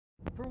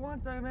For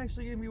once, I'm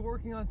actually going to be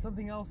working on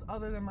something else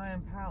other than my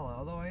Impala.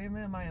 Although I am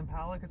in my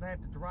Impala because I have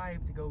to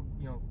drive to go,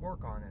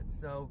 work on it.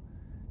 So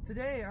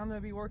today I'm going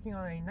to be working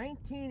on a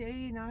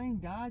 1989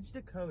 Dodge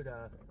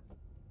Dakota.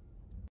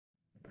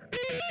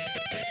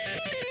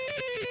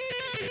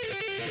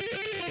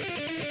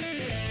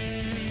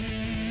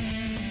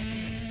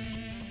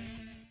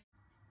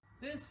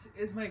 This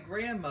is my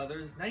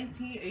grandmother's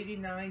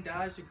 1989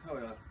 Dodge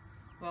Dakota.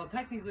 Well,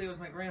 technically it was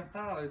my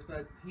grandfather's,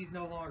 but he's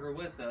no longer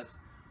with us.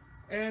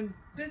 And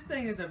this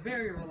thing is a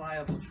very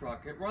reliable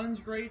truck. It runs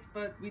great,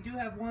 but we do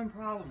have one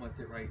problem with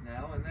it right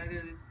now, and that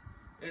is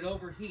it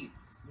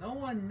overheats. No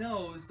one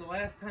knows the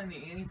last time the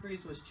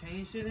antifreeze was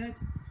changed in it,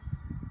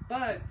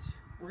 but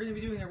we're going to be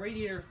doing a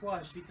radiator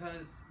flush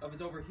because of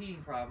its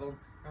overheating problem,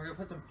 and we're going to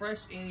put some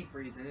fresh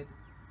antifreeze in it,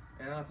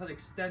 and I'm going to put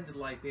extended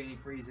life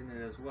antifreeze in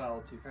it as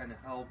well to kind of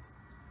help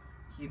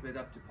keep it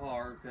up to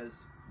par,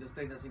 because this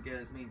thing doesn't get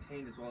as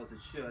maintained as well as it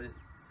should.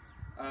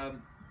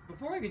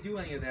 Before I could do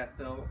any of that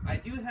though, I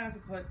do have to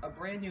put a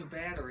brand new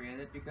battery in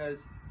it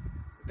because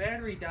the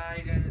battery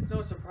died, and it's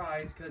no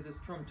surprise because it's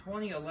from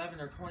 2011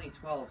 or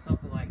 2012,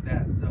 something like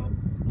that. So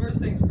first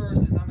things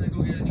first is I'm going to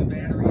go get a new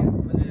battery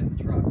and put it in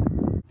the truck.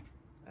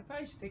 I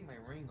probably should take my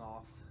ring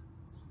off.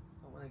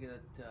 I don't want to get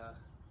it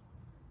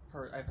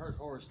hurt. I've heard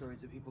horror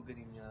stories of people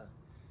getting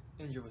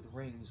injured with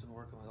rings when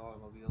working with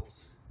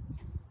automobiles.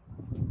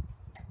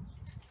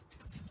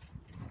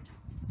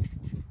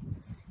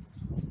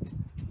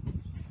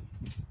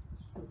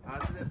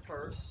 Positive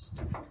first,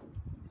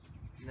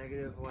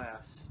 negative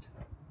last.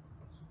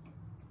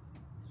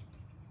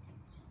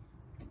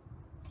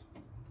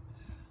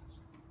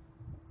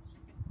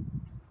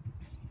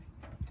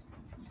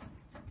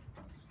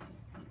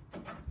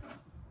 Okay.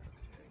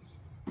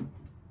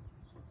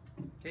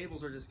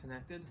 Cables are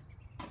disconnected.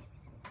 I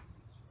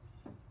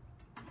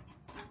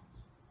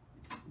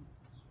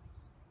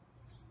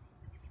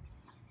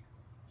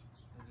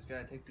just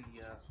gotta take the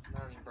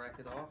mounting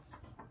bracket off.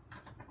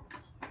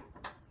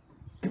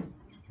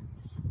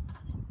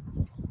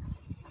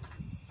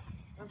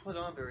 Don't put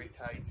on very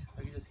tight.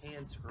 I can just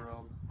hand screw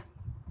them.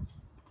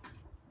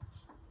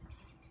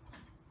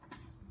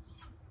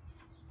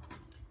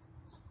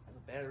 And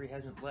the battery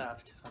hasn't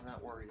left. I'm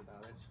not worried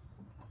about it.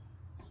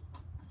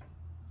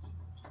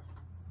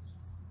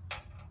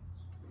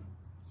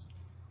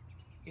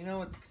 You know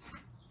what's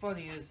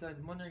funny is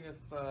I'm wondering if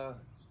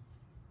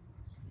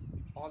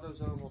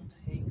AutoZone will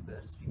take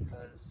this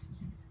because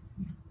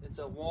it's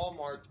a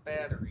Walmart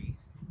battery,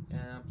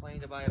 and I'm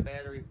planning to buy a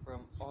battery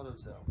from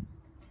AutoZone.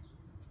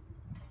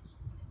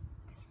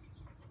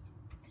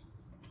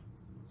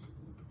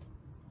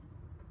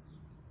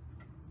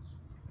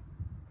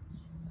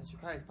 I should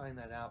probably find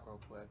that out real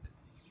quick.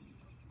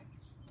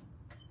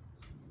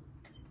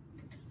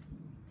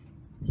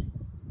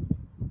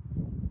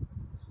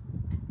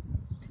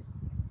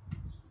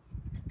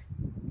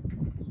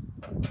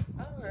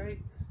 Alright.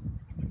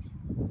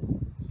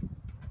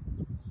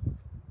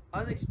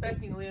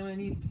 Unexpectedly, I'm going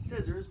to need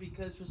scissors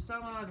because for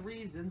some odd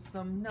reason,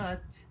 some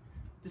nut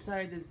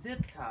decided to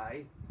zip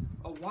tie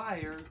a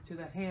wire to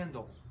the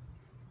handle.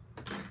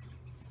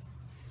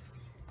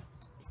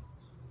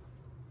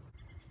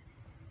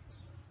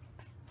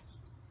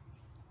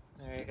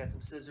 Alright, I got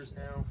some scissors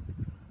now.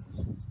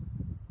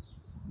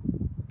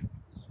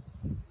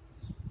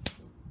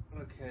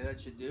 Okay, that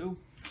should do.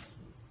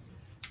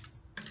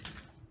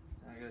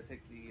 Now I gotta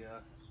take the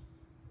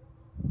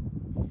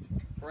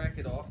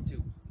bracket off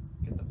to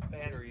get the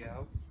battery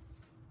out.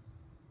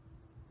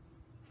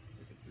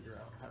 I can figure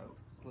out how it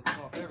slips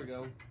off. There we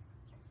go.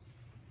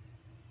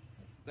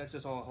 That's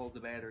just all it holds the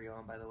battery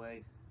on, by the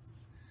way.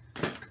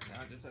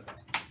 Now I just have to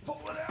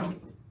pull it out.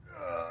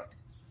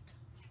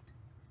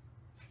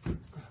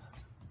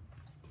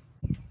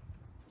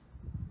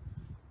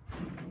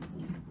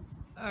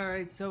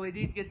 Alright, so we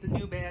did get the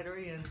new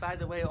battery, and by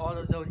the way,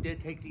 AutoZone did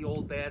take the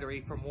old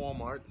battery from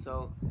Walmart,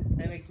 so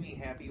that makes me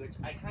happy, which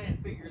I kind of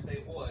figured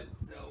they would,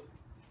 so...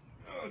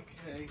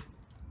 Okay.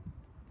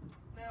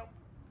 Now,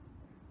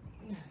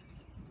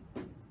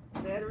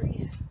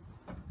 battery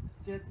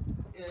sit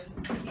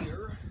in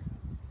here.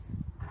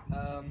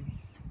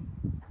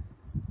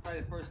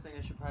 Probably the first thing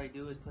I should probably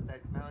do is put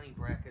that mounting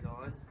bracket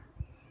on,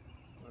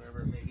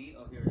 wherever it may be.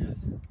 Oh, here it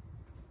is.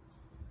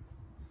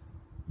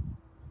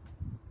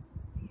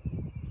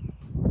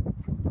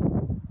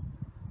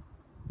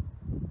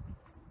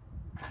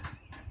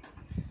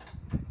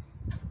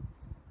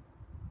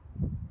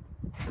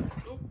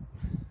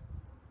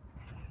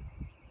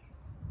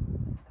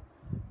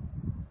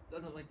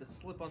 Doesn't like to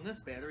slip on this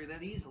battery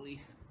that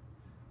easily.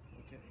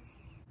 Okay.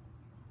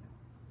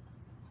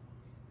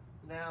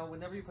 Now,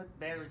 whenever you put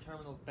battery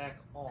terminals back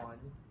on,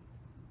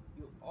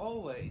 you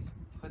always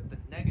put the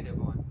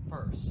negative on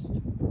first.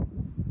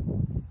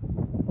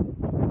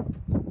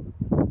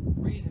 The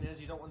reason is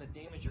you don't want to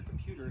damage your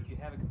computer if you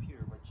have a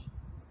computer, which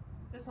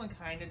this one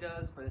kind of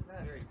does, but it's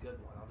not a very good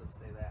one, I'll just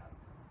say that.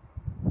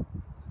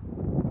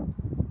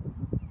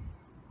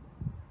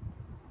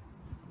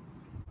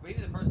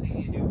 Maybe the first thing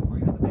you do before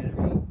you put the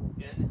battery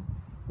in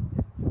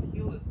is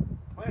peel this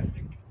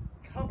plastic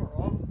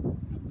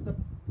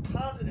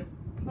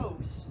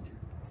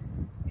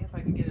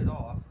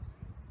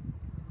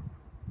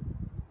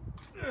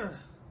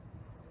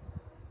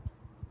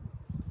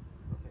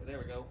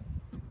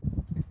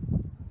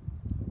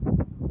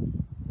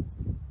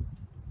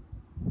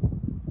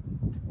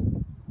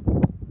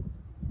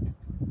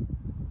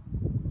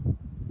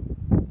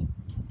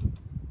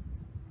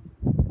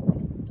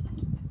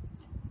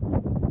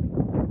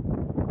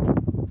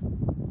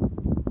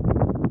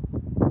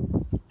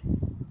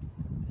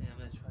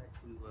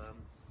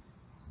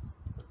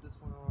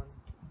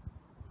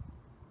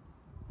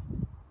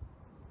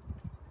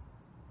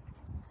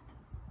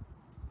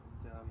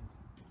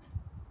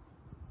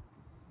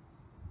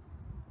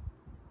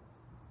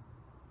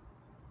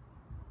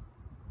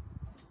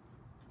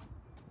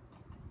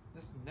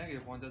this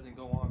negative one doesn't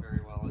go on very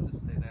well. I'll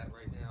just say that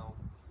right now.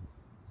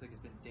 It's like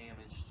it's been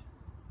damaged.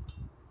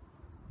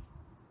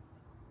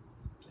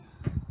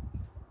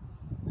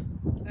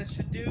 That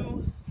should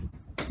do.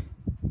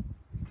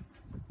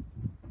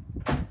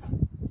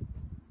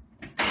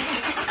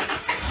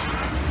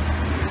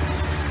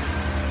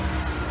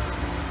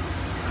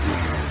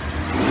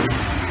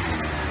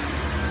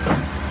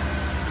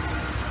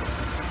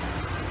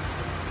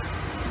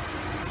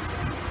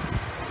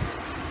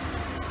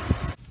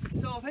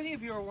 So if any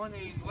of you are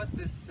wondering what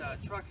this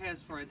truck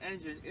has for an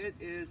engine, it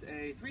is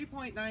a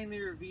 3.9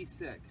 liter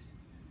V6.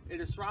 It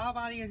is throttle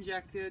body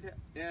injected,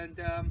 and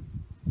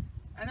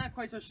I'm not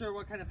quite so sure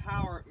what kind of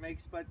power it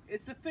makes, but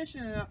it's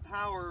sufficient enough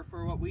power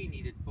for what we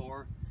need it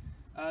for.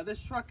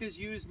 This truck is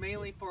used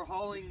mainly for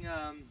hauling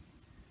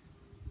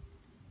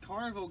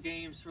carnival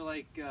games for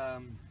like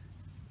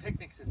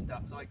picnics and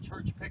stuff, so like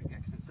church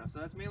picnics and stuff. So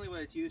that's mainly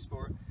what it's used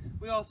for.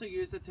 We also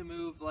use it to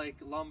move like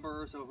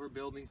lumber, so if we're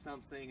building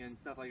something and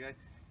stuff like that.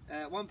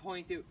 At one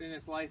point in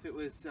its life, it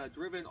was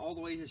driven all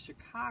the way to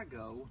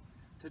Chicago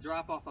to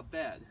drop off a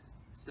bed.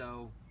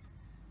 So,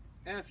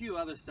 and a few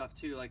other stuff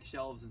too, like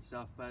shelves and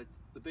stuff, but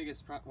the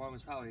biggest one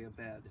was probably a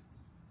bed.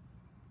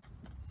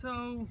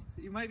 So,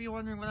 you might be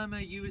wondering what I'm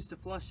going to use to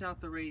flush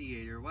out the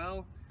radiator.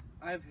 Well,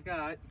 I've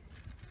got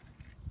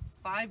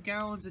 5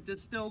 gallons of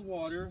distilled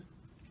water,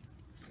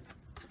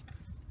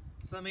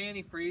 some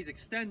antifreeze,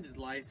 extended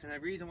life, and the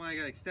reason why I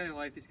got extended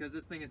life is because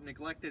this thing is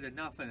neglected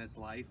enough in its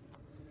life.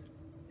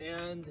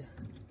 And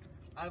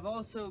I've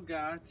also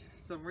got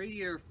some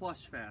radiator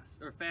flush fast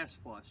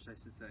flush, I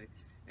should say.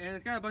 And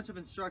it's got a bunch of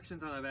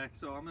instructions on the back,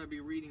 so I'm going to be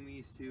reading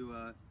these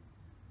to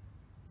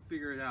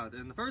figure it out.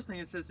 And the first thing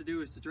it says to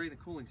do is to drain the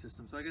cooling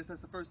system, so I guess that's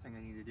the first thing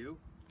I need to do.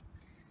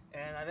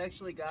 And I've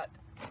actually got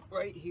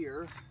right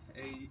here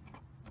a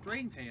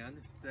drain pan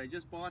that I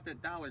just bought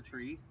at Dollar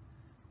Tree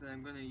that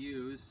I'm going to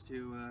use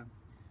to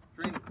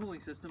drain the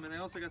cooling system. And I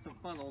also got some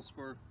funnels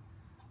for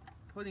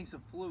putting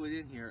some fluid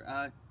in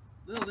here.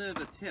 Little bit of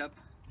a tip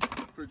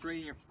for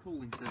draining your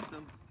cooling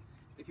system.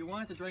 If you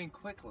want it to drain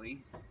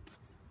quickly,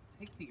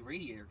 take the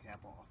radiator cap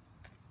off.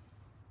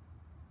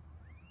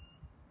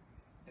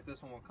 If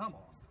this one will come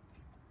off.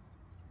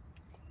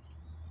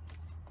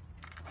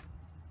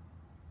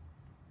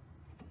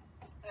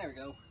 There we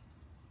go.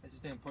 I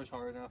just didn't push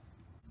hard enough.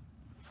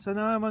 So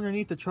now I'm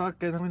underneath the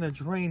truck and I'm going to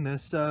drain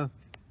this. A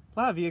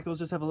lot of vehicles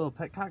just have a little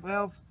petcock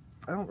valve.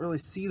 I don't really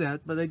see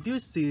that, but I do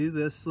see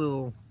this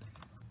little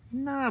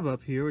knob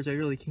up here, which I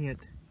really can't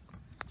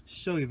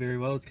show you very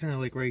well. It's kind of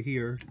like right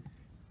here.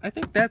 I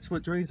think that's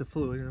what drains the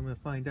fluid, and I'm going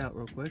to find out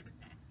real quick.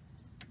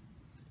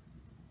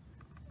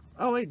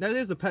 Oh wait, that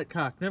is a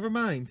petcock. Never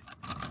mind.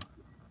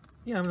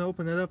 Yeah, I'm going to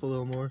open it up a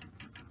little more.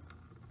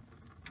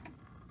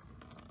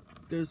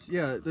 It is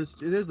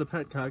the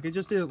petcock. It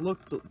just didn't look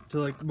to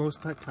like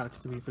most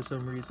petcocks to me for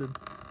some reason.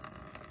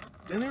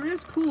 And there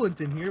is coolant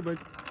in here, but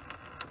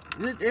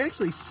it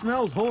actually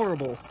smells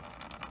horrible.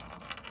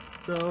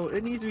 So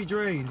it needs to be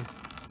drained.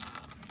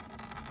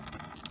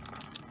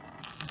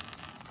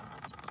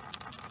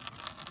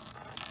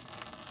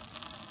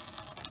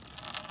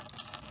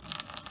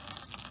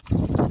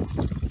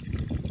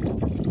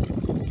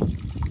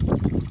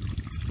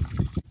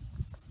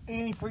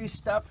 Antifreeze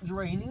stopped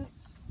draining.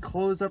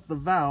 Close up the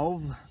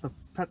valve, the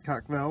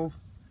petcock valve.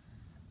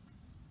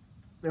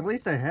 At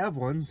least I have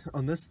one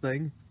on this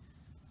thing.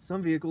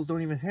 Some vehicles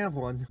don't even have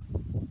one.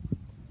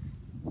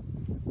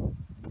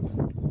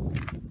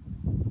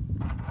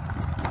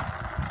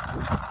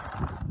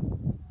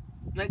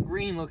 That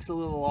green looks a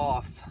little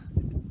off.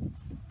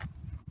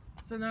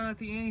 So now that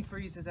the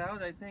antifreeze is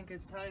out, I think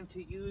it's time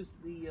to use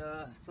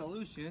the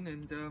solution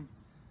and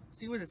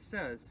see what it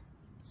says.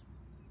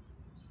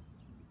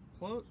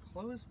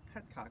 Close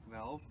petcock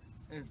valve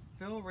and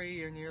fill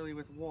radiator nearly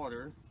with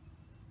water.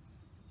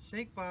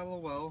 Shake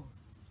bottle well.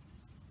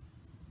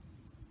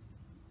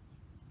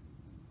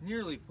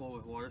 Nearly full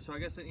with water, so I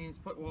guess it means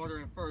put water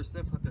in first,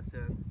 then put this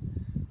in.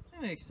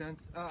 That makes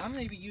sense. I'm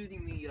going to be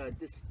using the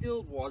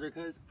distilled water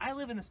because I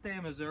live in the state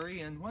of Missouri,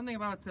 and one thing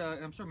about,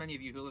 and I'm sure many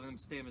of you who live in the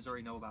state of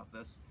Missouri know about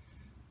this,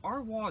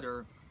 our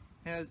water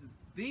has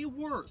the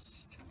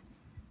worst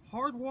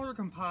hard water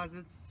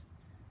composites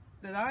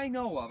that I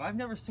know of. I've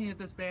never seen it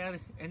this bad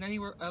in any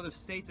other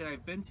state that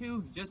I've been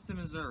to, just in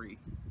Missouri.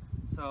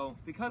 So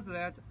because of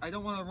that, I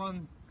don't want to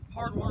run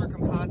hard water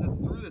composite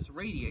through this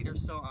radiator,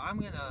 so I'm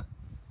going to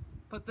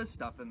put this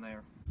stuff in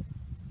there.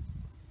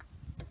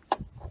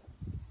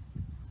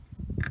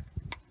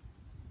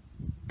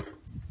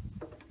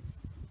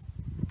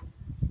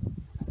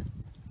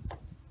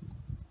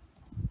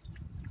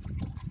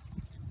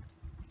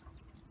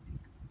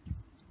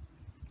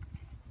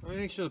 Let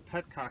me make sure the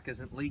petcock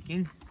isn't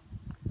leaking.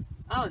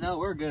 Oh no,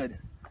 we're good.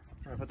 I'm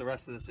gonna put the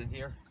rest of this in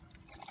here.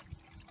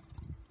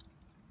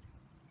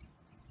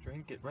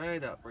 Drink it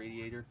right up,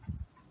 radiator.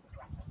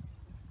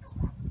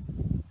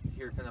 You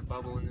hear it kind of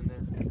bubbling in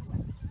there.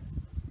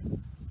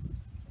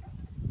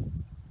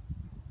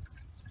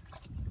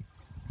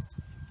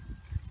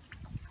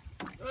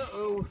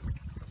 Uh-oh.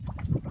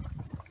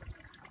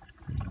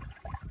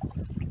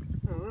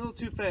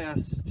 little too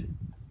fast.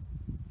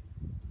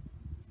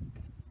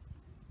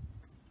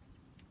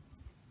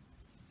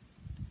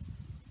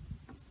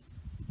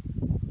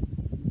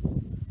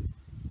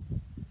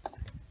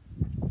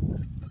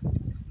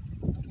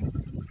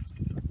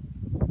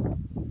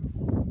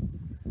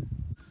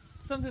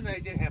 Something that I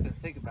did happen to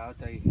think about,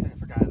 I kind of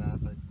forgot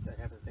about, but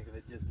I happened to think of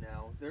it just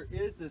now. There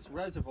is this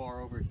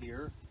reservoir over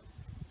here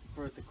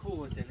for the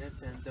coolant in it,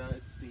 and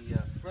it's the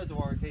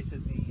reservoir in case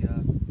that the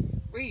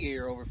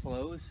radiator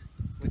overflows,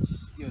 which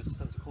just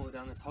sends the coolant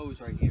down this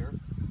hose right here.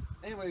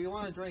 Anyway, you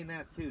want to drain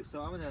that too, so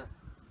I'm going to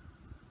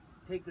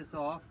take this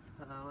off.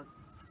 Let's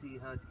see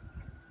how it's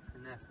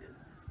connected.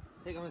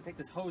 I'm going to take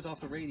this hose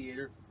off the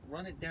radiator,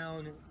 run it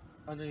down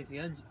underneath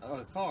the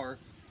car,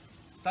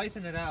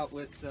 siphon it out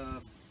with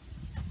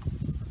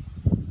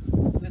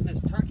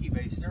this turkey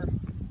baster,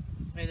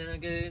 and then I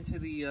get it into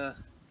the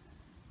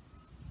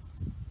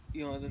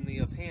in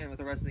the pan with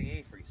the rest of the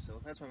antifreeze.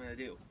 So that's what I'm going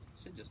to do.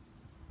 It should just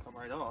come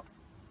right off,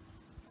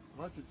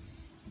 unless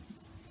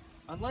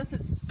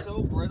it's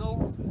so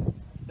brittle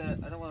that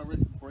I don't want to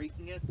risk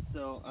breaking it.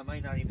 So I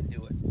might not even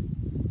do it.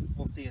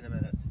 We'll see in a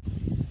minute.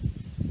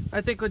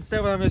 I think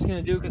instead what I'm just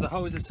going to do, because the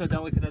hose is so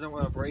delicate I don't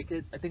want to break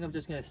it, I think I'm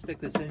just going to stick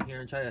this in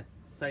here and try to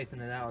siphon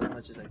it out as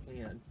much as I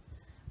can,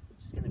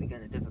 which is going to be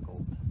kind of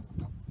difficult.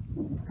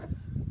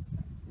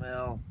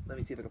 Well, let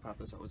me see if I can pop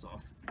this hose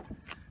off.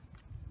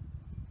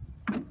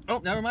 Oh,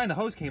 never mind, the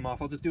hose came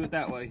off. I'll just do it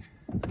that way.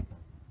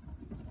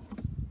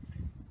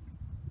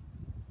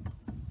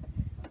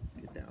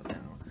 Get down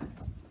now.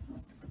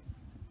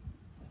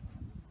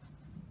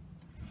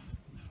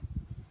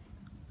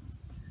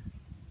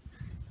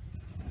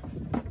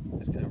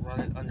 Just gonna run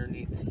it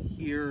underneath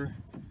here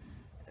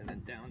and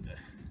then down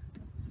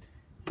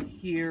to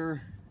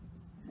here.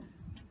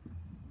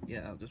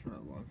 Yeah, I'll just run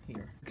it along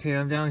here. Okay,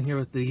 I'm down here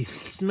with the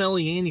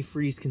smelly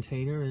antifreeze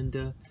container, and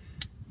I'm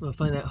gonna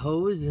find that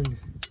hose and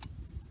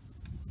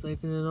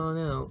siphon it on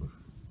out.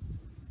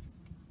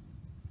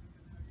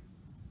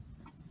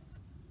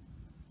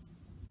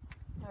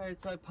 Alright,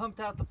 so I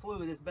pumped out the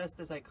fluid as best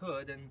as I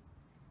could, and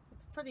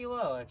it's pretty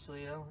low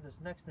actually,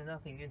 there's next to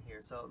nothing in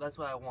here, so that's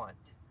what I want.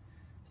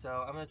 So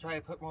I'm gonna try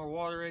to put more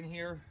water in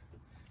here,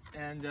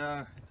 and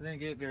it didn't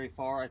get very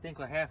far. I think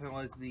what happened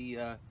was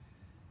the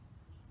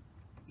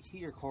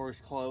heater core is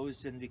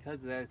closed, and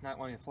because of that it's not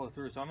wanting to flow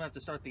through, so I'm gonna have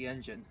to start the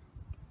engine.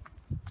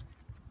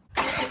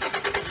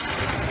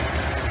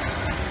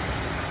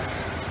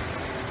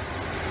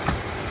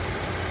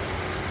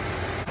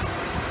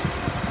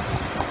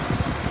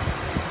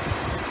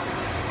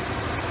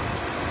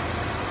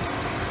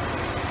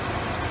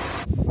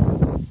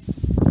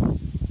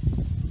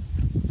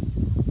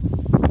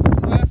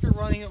 So after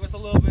running it with a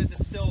little bit of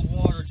distilled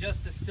water,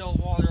 just distilled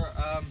water,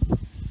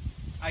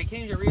 I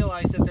came to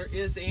realize that there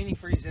is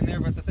antifreeze in there,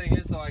 but the thing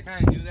is though, I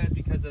kind of knew that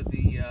because of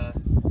the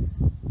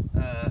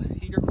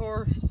heater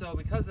core. So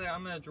because of that,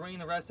 I'm going to drain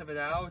the rest of it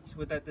out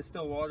with that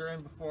distilled water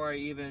in before I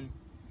even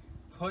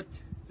put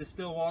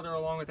distilled water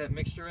along with that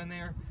mixture in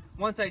there.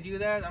 Once I do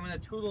that, I'm going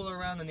to tootle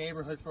around the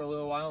neighborhood for a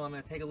little while. I'm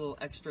going to take a little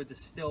extra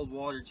distilled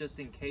water just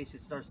in case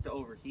it starts to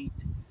overheat.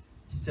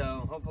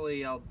 So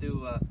hopefully I'll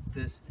do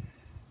this.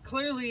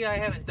 Clearly I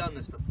haven't done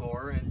this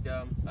before, and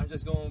I'm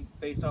just going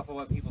based off of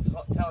what people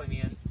telling me.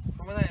 And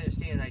from what I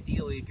understand,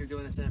 ideally, if you're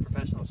doing this in a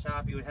professional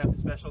shop, you would have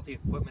specialty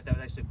equipment that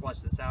would actually flush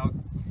this out.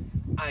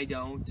 I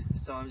don't,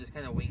 so I'm just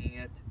kind of winging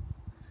it.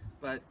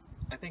 But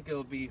I think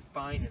it'll be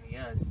fine in the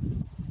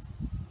end.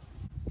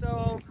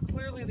 So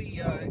clearly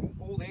the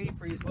old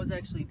antifreeze was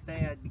actually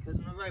bad, because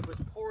whenever I was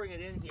pouring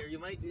it in here,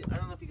 I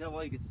don't know if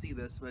you could see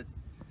this, but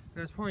when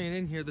I was pouring it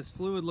in here, this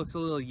fluid looks a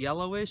little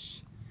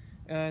yellowish,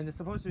 and it's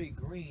supposed to be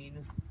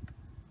green,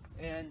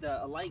 and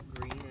a light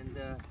green, and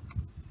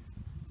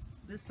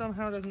this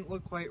somehow doesn't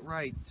look quite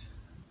right.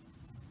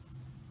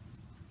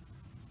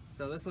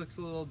 So this looks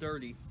a little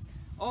dirty.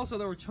 Also,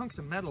 there were chunks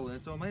of metal in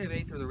it, so it might have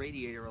ate through the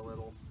radiator a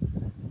little.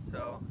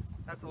 So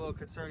that's a little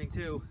concerning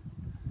too.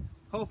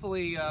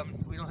 Hopefully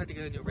we don't have to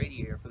get a new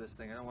radiator for this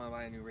thing. I don't want to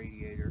buy a new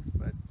radiator,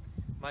 but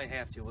might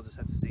have to. We'll just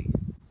have to see.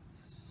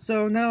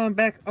 So now I'm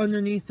back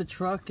underneath the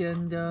truck,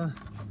 and I'm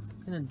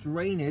gonna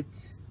drain it.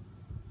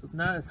 So it's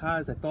not as hot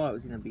as I thought it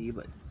was gonna be,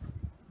 but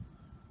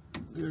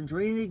I'm gonna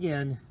drain it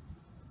again.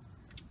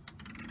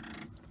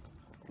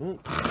 Oh,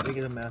 make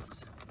it a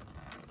mess.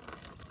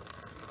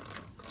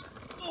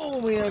 Oh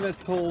man,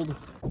 that's cold.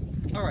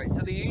 Alright,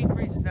 so the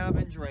antifreeze has now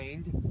been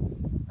drained.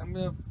 I'm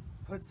going to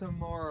put some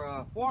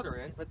more water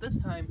in, but this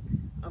time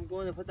I'm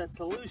going to put that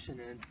solution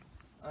in.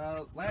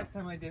 Last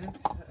time I didn't,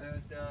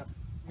 and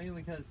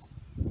mainly because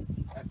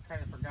I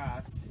kind of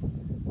forgot,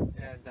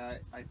 and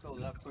I filled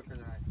it up quicker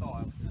than I thought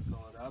I was going to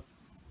fill it up.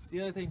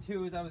 The other thing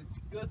too is that was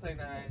a good thing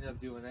that I ended up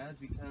doing that, is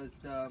because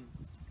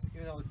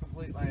even though it was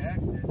complete by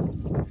accident, it was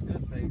a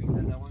good thing,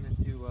 because I wanted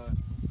to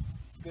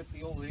get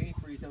the old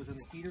antifreeze that was in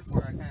the heater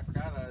core. I kind of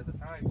forgot about it at the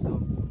time,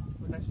 so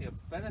it was actually a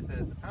benefit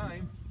at the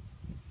time.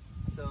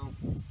 So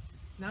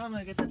now I'm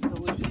going to get that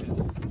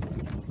solution.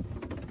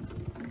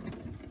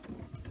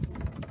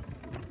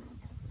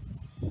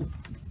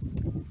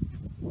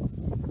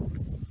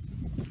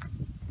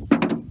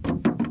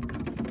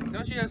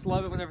 you just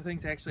love it whenever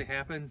things actually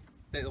happen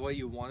the way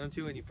you want them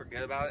to and you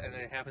forget about it and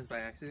then it happens by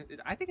accident?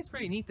 I think it's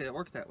pretty neat that it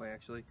works that way,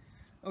 actually.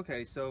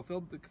 Okay, so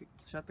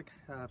shut the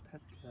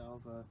pet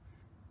valve.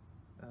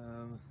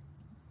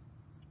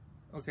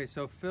 Okay,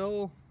 so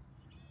fill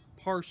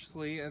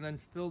partially and then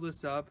fill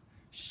this up.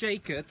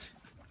 Shake it.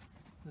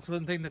 That's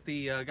one thing that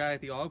the guy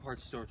at the auto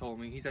parts store told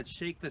me. He said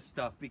shake this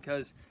stuff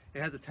because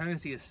it has a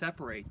tendency to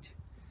separate.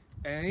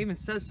 And it even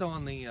says so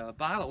on the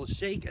bottle,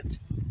 shake it.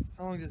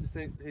 How long does it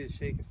say to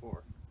shake it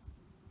for?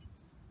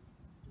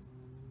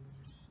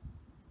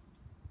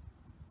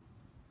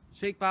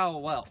 Shake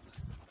bottle well.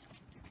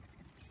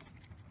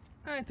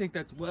 I think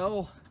that's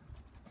well,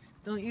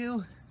 don't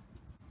you?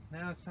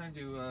 Now it's time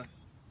to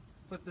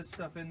put this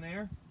stuff in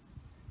there.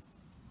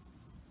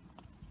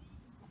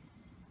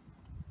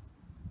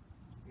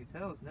 You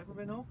can tell it's never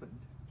been opened.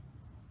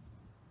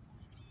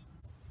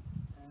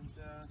 And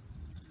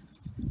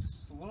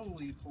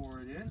slowly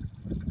pour it in.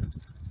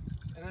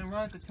 And then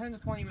run it to 10 to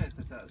 20 minutes,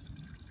 it says.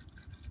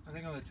 I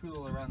think I'm going to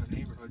tootle around the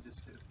neighborhood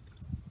just to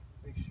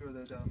make sure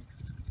that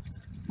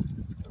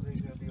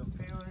everything's going to be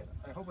okay with it.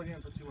 I hope I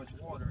didn't put too much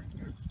water in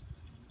here.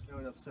 That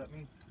would upset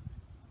me.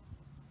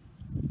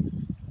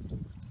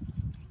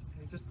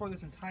 And just pour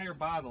this entire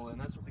bottle in.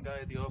 That's what the guy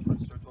at the auto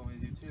parts store told me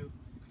to do too.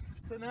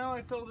 So now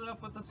I filled it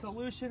up with the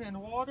solution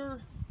and water.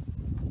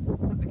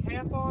 Put the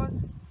cap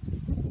on.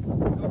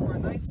 Go for a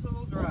nice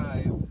little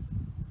drive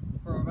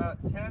for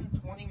about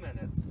 10-20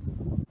 minutes.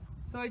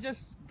 So I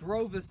just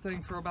drove this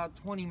thing for about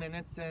 20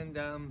 minutes and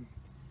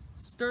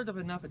stirred up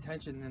enough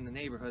attention in the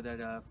neighborhood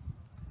that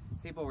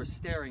people were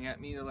staring at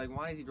me. They're like,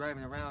 why is he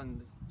driving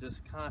around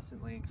just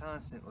constantly and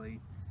constantly?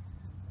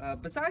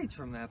 Besides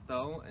from that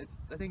though,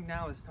 I think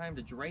now it's time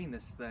to drain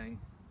this thing.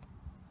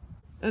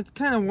 It's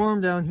kind of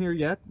warm down here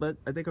yet, but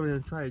I think I'm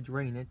going to try to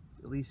drain it.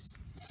 At least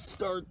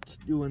start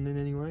doing it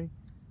anyway.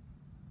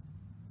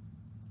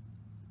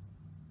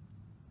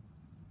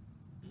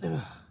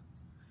 Ugh.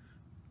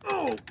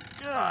 Oh,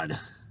 God.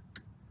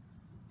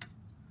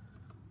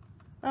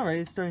 Alright,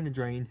 it's starting to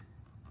drain.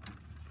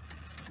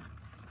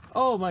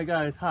 Oh my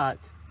God, it's hot.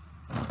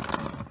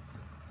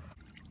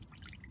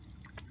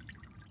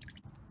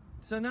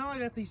 So now I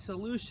got the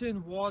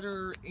solution,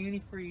 water,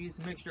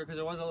 antifreeze mixture, because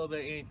there was a little bit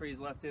of antifreeze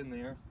left in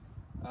there,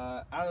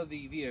 out of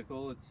the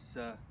vehicle. It's,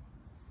 as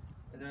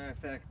a matter of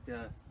fact,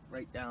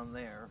 right down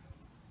there.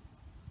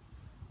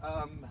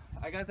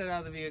 I got that out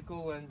of the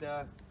vehicle, and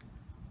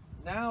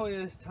now it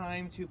is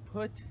time to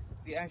put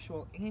the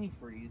actual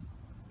antifreeze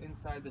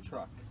inside the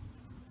truck.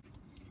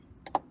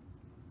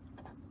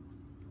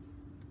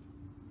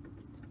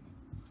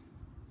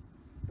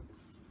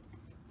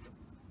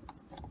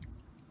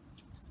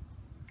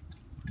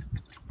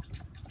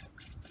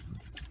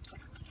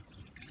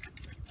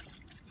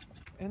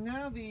 And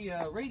now the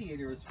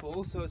radiator is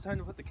full, so it's time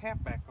to put the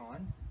cap back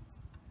on.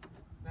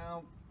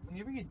 Now,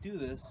 whenever you do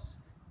this,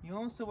 you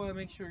also want to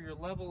make sure your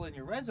level in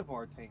your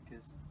reservoir tank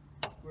is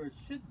where it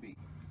should be.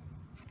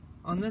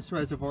 On this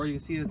reservoir, you can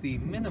see that the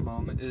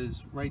minimum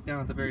is right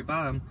down at the very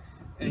bottom,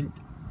 and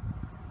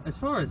as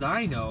far as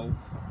I know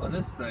on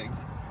this thing,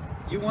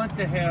 you want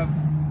to have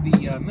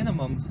the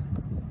minimum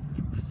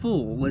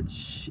full,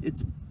 which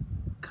it's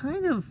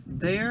kind of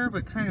there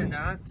but kind of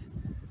not.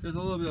 There's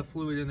a little bit of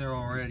fluid in there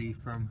already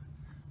from,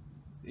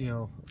 you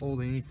know, old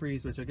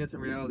antifreeze, which I guess in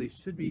reality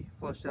should be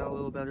flushed out a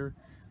little better,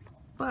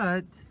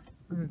 but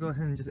I'm gonna go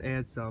ahead and just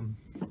add some.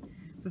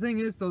 The thing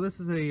is though, this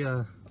is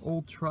a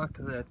old truck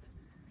that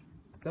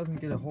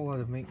doesn't get a whole lot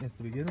of maintenance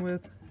to begin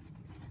with,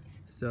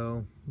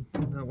 so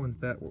no one's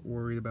that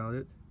worried about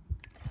it.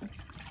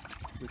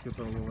 Just gonna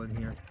put a little in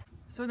here.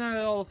 So now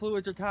that all the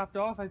fluids are topped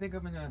off, I think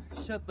I'm gonna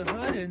shut the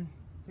hood and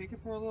take it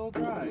for a little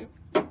drive.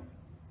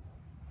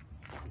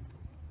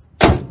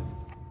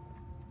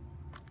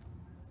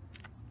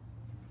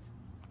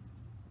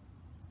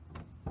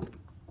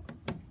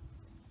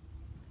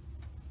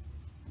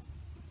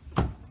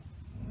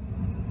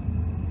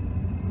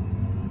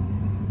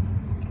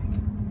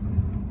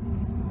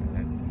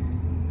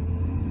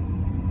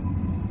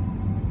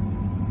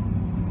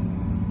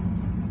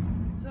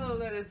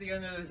 Is the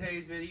end of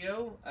today's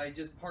video. I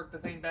just parked the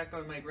thing back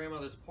on my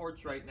grandmother's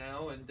porch right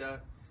now, and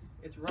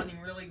it's running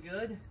really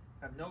good.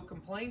 I have no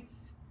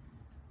complaints.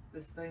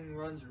 This thing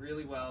runs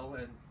really well,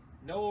 and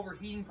no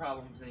overheating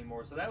problems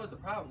anymore. So that was the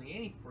problem. The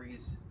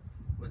antifreeze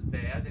was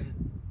bad,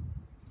 and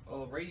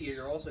the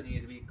radiator also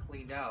needed to be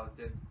cleaned out.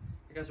 And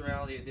I guess in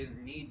reality it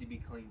didn't need to be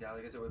cleaned out.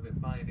 I guess it would have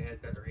been fine if it had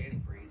better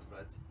antifreeze,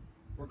 but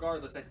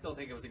regardless, I still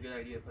think it was a good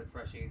idea to put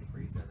fresh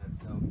antifreeze in it.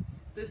 So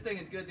this thing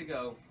is good to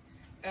go.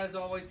 As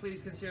always,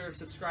 please consider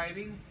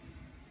subscribing.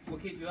 We'll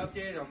keep you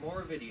updated on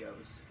more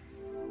videos.